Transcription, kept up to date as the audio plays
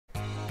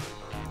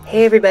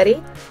Hey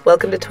everybody,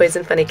 welcome to Toys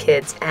and Funny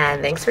Kids,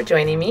 and thanks for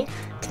joining me.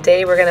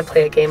 Today we're going to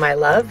play a game I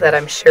love that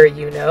I'm sure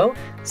you know,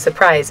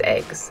 surprise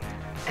eggs.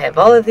 I have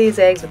all of these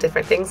eggs with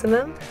different things in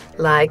them,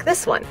 like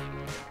this one,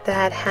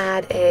 that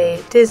had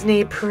a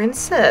Disney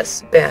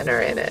princess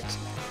banner in it.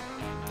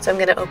 So I'm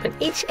going to open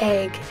each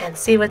egg and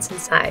see what's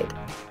inside.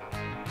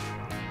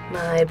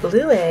 My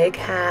blue egg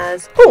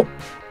has,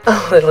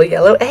 a little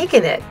yellow egg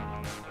in it.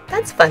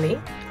 That's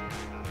funny.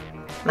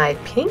 My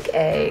pink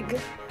egg,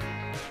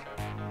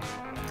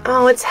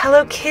 it's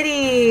Hello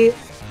Kitty!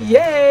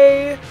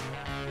 Yay!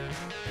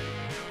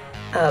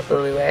 A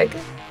blue egg.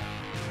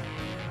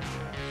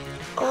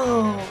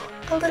 Oh,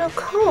 a little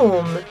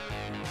comb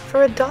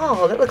for a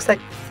doll. That looks like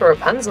for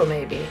Rapunzel,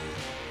 maybe.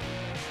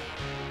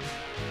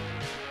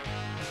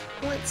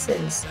 What's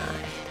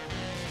inside?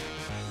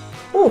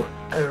 Ooh,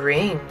 a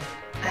ring.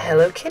 A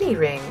Hello Kitty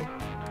ring.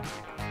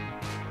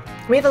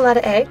 We have a lot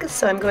of eggs,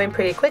 so I'm going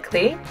pretty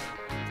quickly.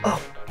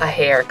 Oh, a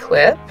hair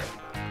clip.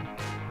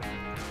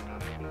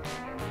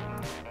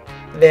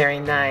 Very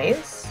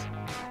nice.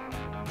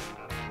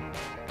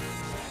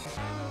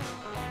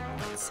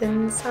 What's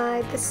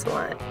inside this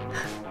one?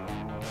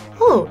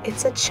 Oh,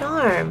 it's a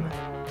charm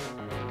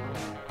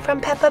from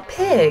Peppa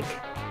Pig.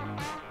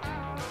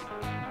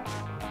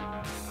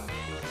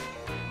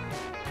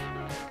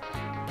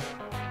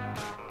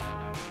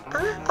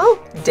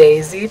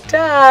 Daisy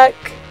Duck.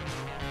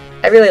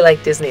 I really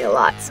like Disney a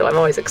lot, so I'm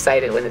always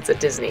excited when it's a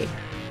Disney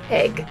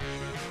egg.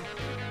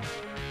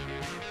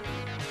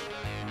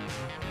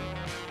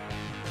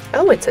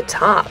 Oh, it's a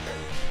top.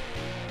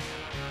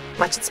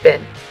 Watch it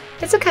spin.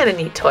 It's a kind of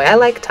neat toy. I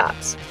like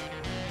tops.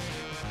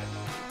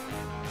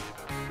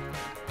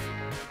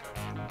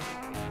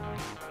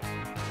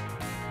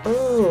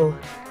 Oh,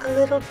 a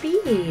little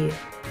bee.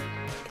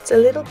 It's a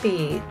little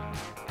bee.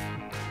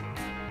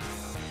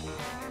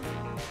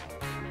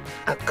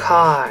 A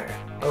car.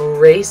 A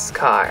race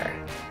car.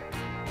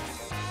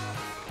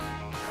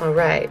 All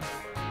right.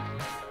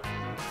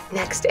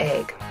 Next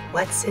egg.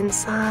 What's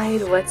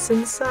inside? What's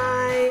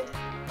inside?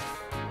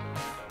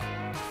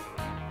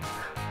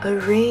 A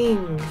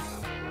ring.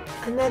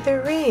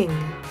 Another ring.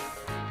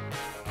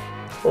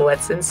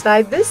 What's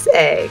inside this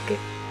egg?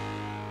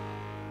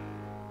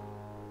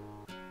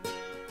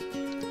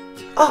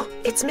 Oh,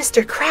 it's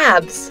Mr.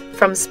 Krabs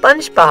from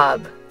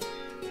SpongeBob.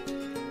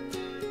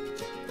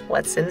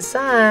 What's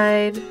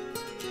inside?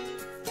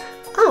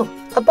 Oh,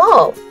 a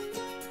ball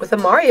with a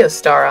Mario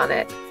star on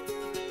it.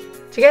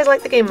 Do you guys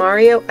like the game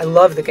Mario? I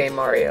love the game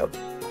Mario.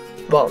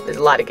 Well, there's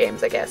a lot of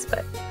games, I guess,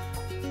 but...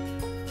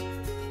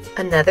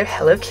 Another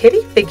Hello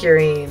Kitty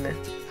figurine.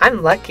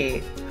 I'm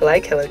lucky. I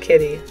like Hello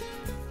Kitty.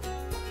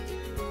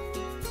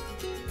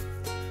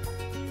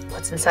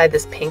 What's inside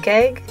this pink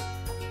egg?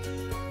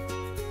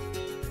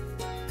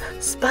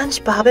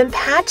 SpongeBob and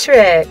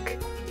Patrick.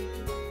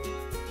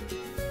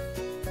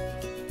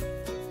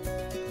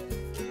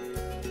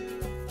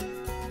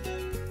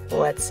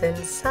 What's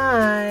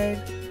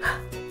inside?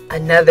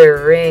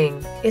 Another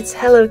ring. It's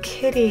Hello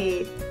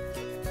Kitty.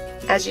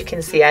 As you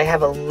can see, I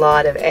have a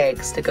lot of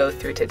eggs to go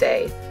through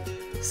today.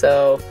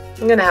 So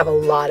I'm gonna have a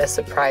lot of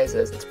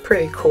surprises. It's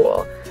pretty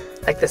cool.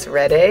 Like this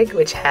red egg,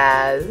 which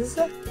has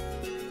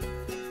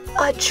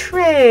a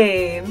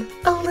train,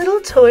 a little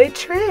toy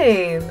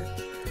train.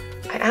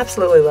 I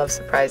absolutely love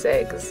surprise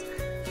eggs.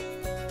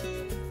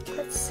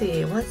 Let's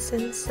see, what's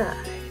inside?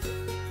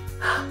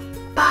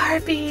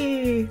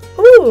 Barbie!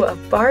 Ooh, a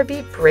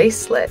Barbie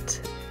bracelet.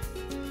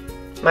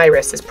 My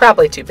wrist is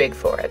probably too big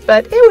for it,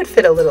 but it would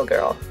fit a little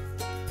girl.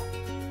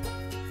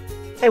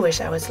 I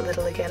wish I was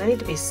little again. I need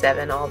to be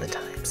 7 all the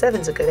time.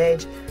 7's a good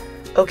age.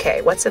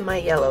 Okay, what's in my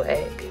yellow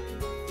egg?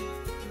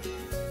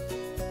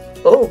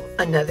 Oh,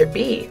 another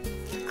bee.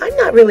 I'm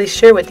not really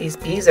sure what these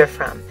bees are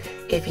from.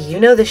 If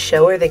you know the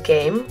show or the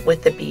game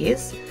with the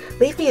bees,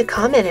 leave me a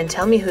comment and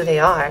tell me who they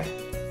are.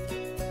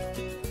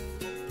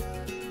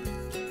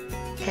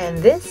 And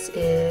this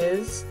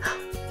is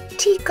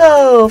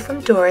Tico from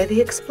Dora the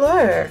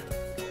Explorer.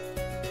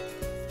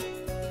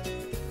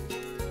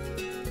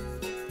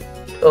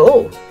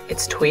 Oh,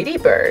 it's Tweety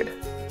Bird.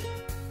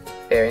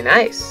 Very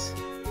nice.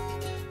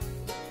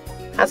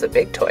 That's a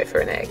big toy for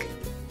an egg.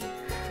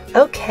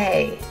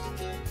 Okay.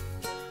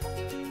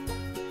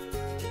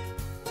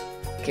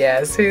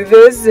 Guess who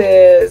this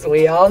is?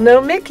 We all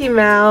know Mickey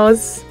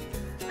Mouse.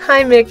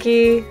 Hi,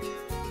 Mickey.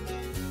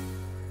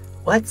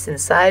 What's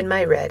inside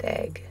my red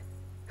egg?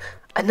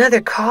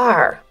 Another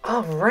car.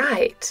 All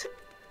right.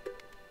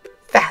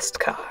 Fast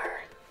car.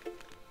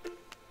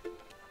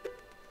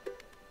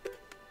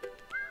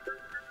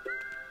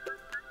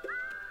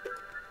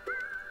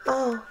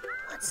 Oh,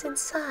 what's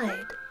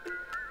inside?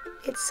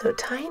 It's so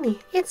tiny.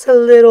 It's a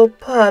little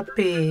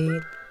puppy.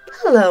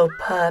 Hello,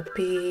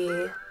 puppy.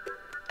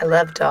 I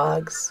love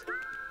dogs.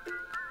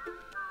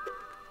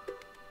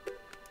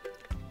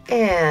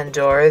 And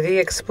Dora the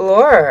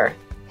Explorer.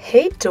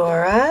 Hey,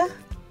 Dora.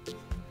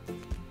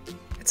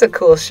 It's a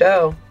cool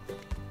show.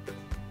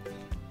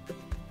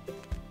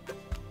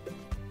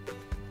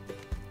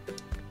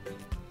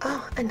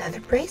 Oh, another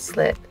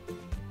bracelet.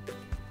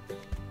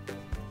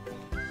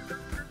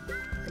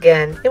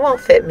 Again, it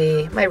won't fit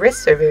me. My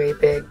wrists are very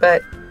big,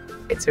 but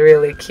it's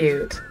really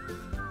cute.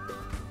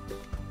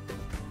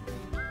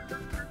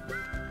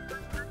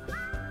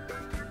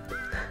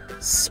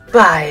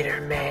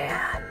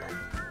 Spider-Man.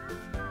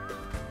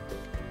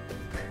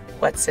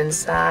 What's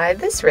inside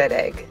this red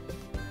egg?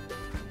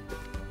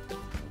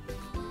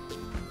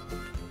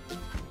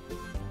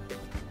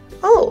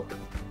 Oh,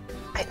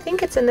 I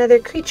think it's another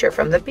creature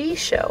from the bee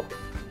show.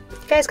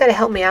 You guys gotta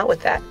help me out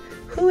with that.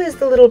 Who is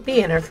the little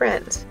bee and her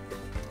friends?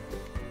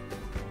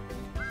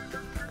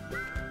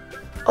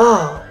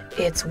 Oh,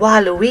 it's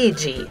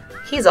Waluigi.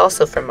 He's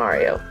also from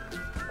Mario.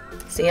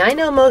 See, I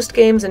know most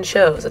games and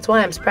shows. That's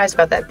why I'm surprised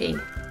about that bee.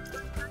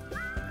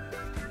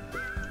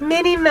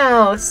 Minnie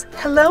Mouse.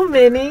 Hello,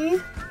 Minnie.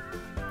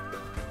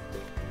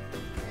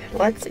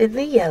 What's in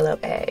the yellow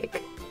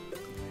egg?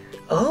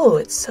 Oh,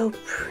 it's so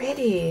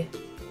pretty.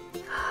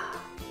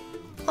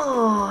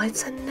 Oh,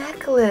 it's a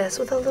necklace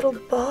with a little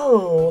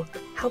bow.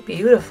 How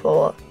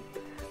beautiful.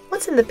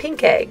 What's in the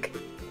pink egg?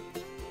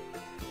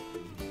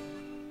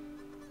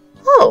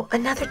 Oh,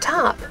 another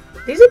top.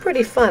 These are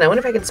pretty fun. I wonder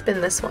if I can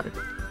spin this one.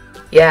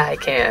 Yeah, I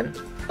can.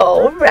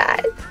 All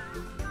right.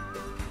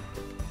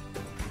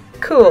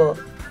 Cool.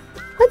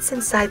 What's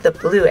inside the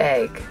blue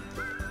egg?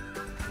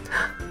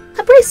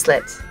 A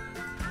bracelet.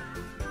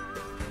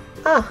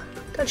 Oh,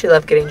 don't you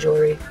love getting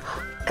jewelry?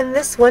 And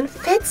this one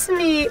fits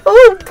me.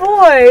 Oh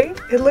boy,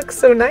 it looks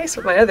so nice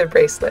with my other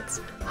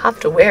bracelets. I'll have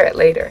to wear it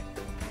later.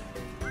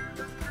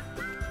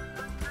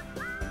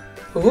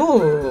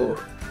 Ooh.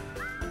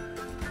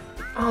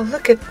 Oh,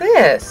 look at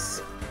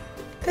this.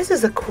 This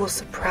is a cool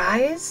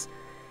surprise.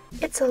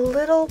 It's a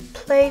little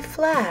play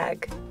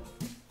flag.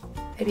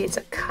 Maybe it's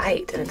a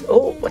kite and it's,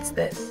 oh, what's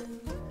this?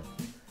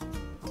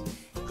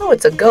 Oh,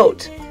 it's a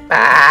goat.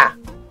 Ah.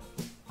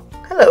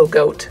 Hello,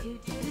 goat.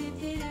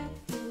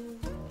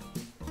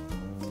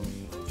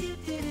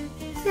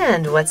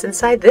 And what's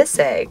inside this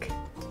egg?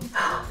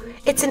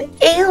 It's an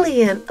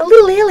alien, a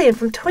little alien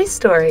from Toy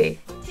Story.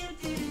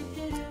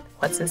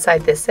 What's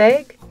inside this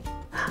egg?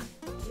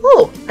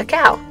 Oh, a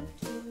cow.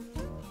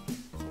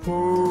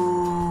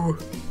 Ooh.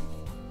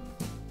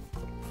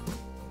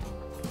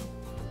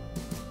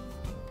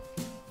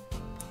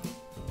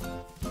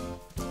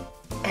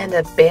 And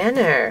a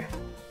banner.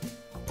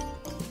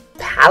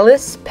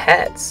 Palace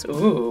Pets.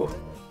 Ooh.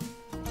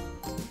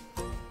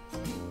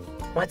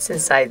 What's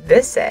inside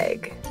this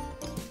egg?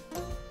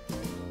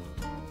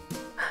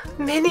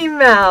 Minnie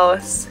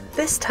Mouse.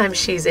 This time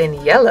she's in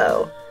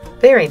yellow.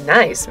 Very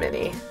nice,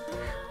 Minnie.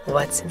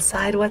 What's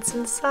inside? What's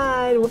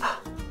inside?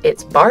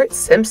 It's Bart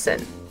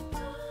Simpson.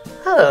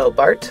 Hello,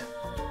 Bart.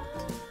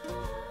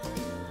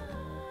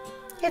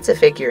 It's a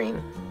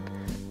figurine.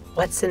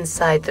 What's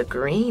inside the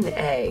green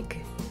egg?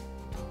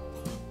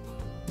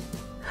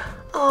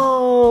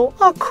 Oh,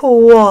 a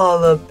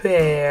koala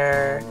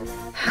bear.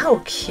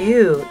 How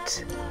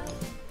cute.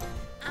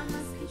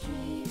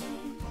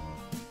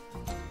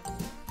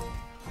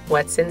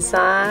 What's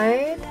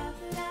inside?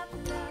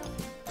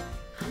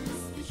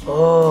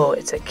 Oh,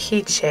 it's a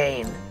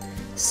keychain.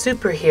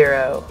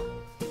 Superhero.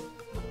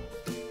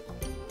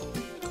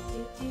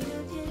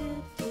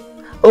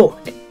 Oh,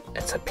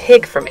 it's a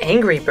pig from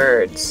Angry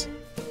Birds.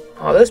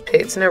 Oh, those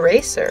pigs, it's an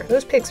eraser.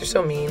 Those pigs are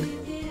so mean.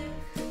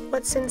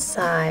 What's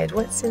inside?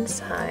 What's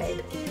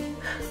inside?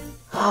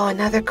 Oh,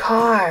 another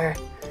car.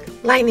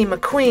 Lightning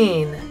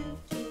McQueen.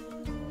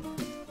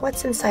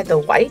 What's inside the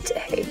white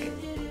egg?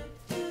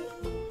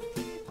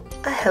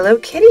 A Hello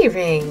Kitty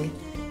ring.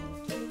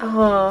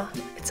 Oh,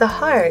 it's a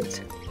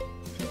heart.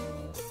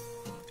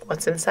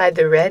 What's inside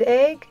the red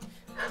egg?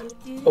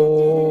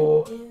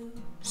 Oh,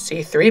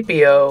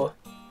 C-3PO.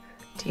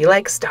 Do you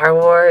like Star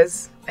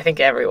Wars? I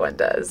think everyone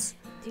does.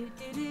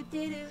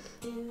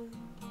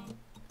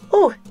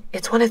 Oh,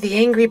 it's one of the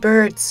Angry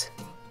Birds.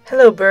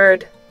 Hello,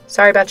 bird.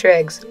 Sorry about your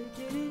eggs.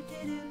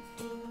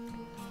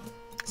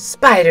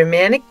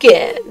 Spider-Man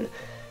again.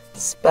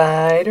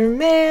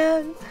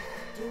 Spider-Man.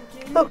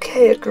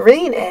 Okay, a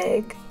green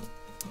egg.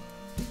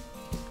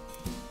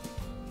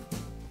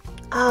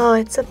 Oh,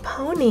 it's a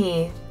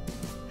pony.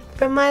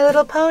 From My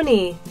Little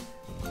Pony.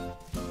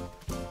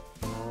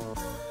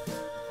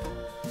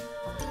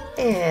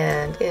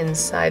 And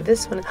inside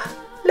this one,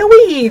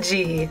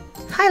 Luigi.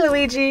 Hi,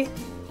 Luigi.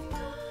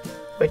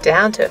 We're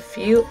down to a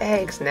few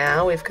eggs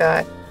now. We've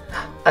got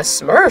a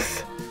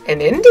Smurf,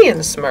 an Indian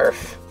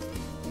Smurf.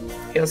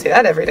 You don't see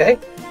that every day.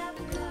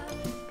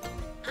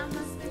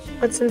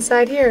 What's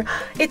inside here?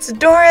 It's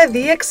Dora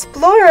the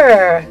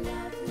Explorer.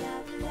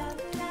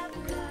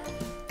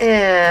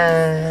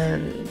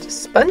 And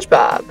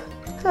SpongeBob.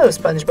 Hello,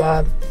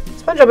 SpongeBob.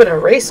 SpongeBob in a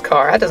race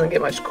car. That doesn't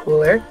get much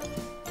cooler.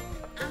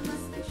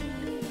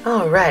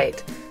 All right.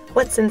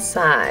 What's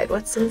inside?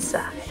 What's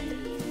inside?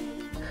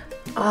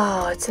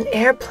 Oh, it's an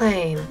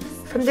airplane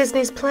from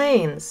Disney's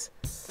Planes.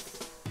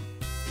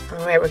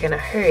 All right, we're going to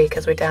hurry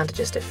because we're down to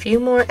just a few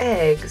more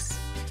eggs.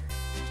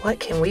 What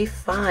can we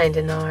find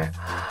in our...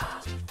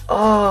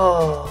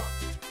 Oh,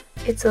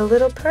 it's a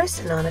little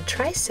person on a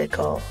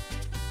tricycle.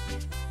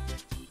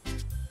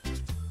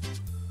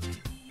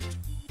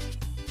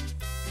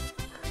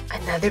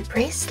 Another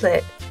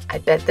bracelet. I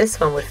bet this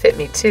one would fit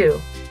me too.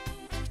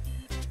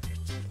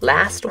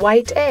 Last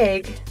white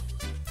egg.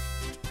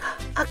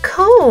 A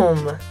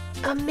comb.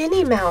 A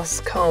Minnie Mouse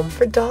comb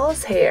for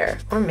doll's hair,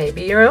 or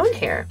maybe your own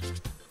hair.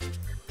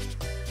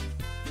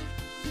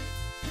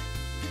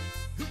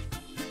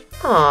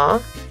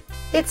 Aw,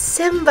 it's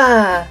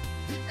Simba.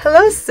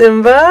 Hello,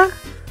 Simba.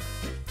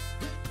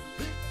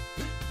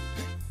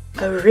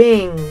 A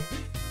ring.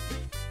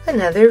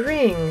 Another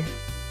ring.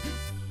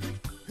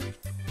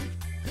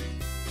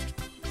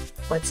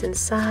 What's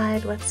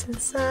inside? What's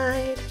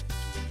inside?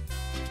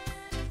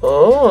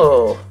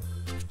 Oh,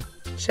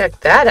 check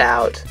that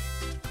out.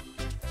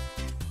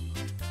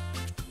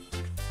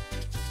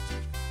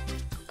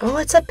 Oh,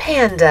 it's a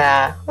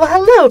panda. Well,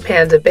 hello,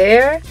 Panda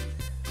Bear.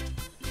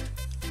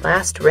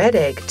 Last red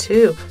egg,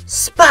 too.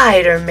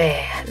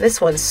 Spider-Man. This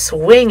one's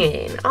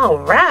swinging. All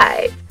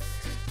right.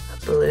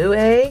 A blue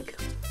egg.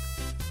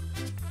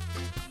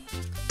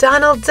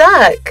 Donald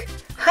Duck.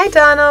 Hi,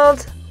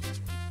 Donald.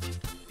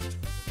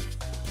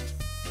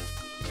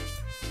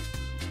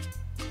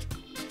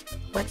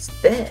 What's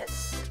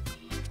this?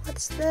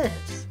 What's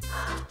this?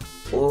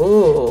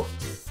 Ooh.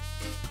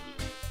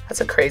 That's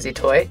a crazy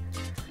toy.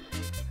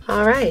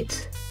 All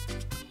right.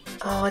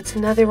 Oh, it's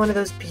another one of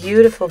those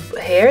beautiful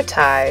hair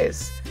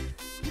ties.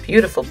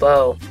 Beautiful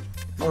bow.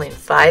 Only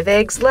 5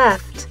 eggs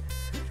left.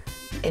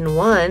 In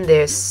one,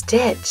 there's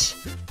Stitch.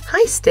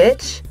 Hi,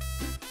 Stitch.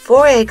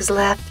 4 eggs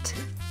left.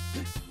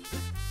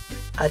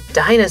 A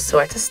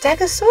dinosaur. It's a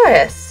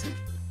Stegosaurus.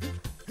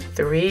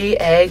 3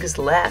 eggs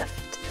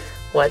left.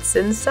 What's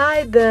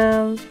inside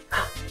them?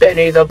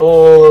 Benny the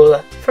Bull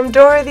from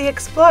Dora the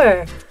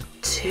Explorer.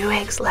 2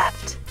 eggs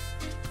left.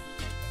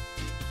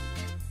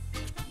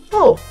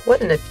 Oh,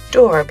 what an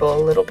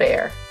adorable little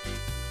bear.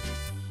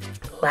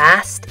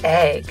 Last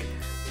egg.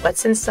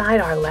 What's inside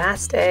our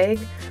last egg?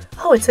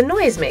 Oh, it's a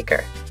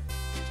noisemaker.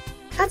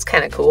 That's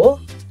kind of cool.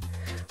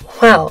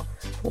 Well,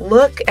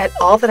 look at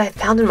all that I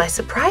found in my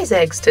surprise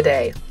eggs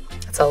today.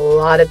 That's a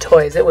lot of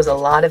toys. It was a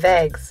lot of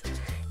eggs.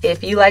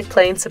 If you like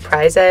playing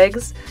surprise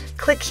eggs,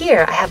 click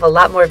here. I have a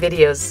lot more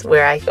videos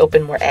where I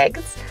open more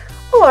eggs.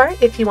 Or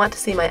if you want to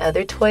see my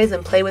other toys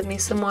and play with me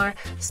some more,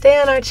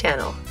 stay on our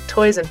channel,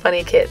 Toys and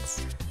Funny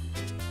Kids.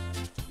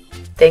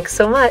 Thanks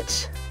so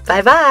much.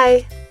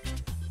 Bye-bye.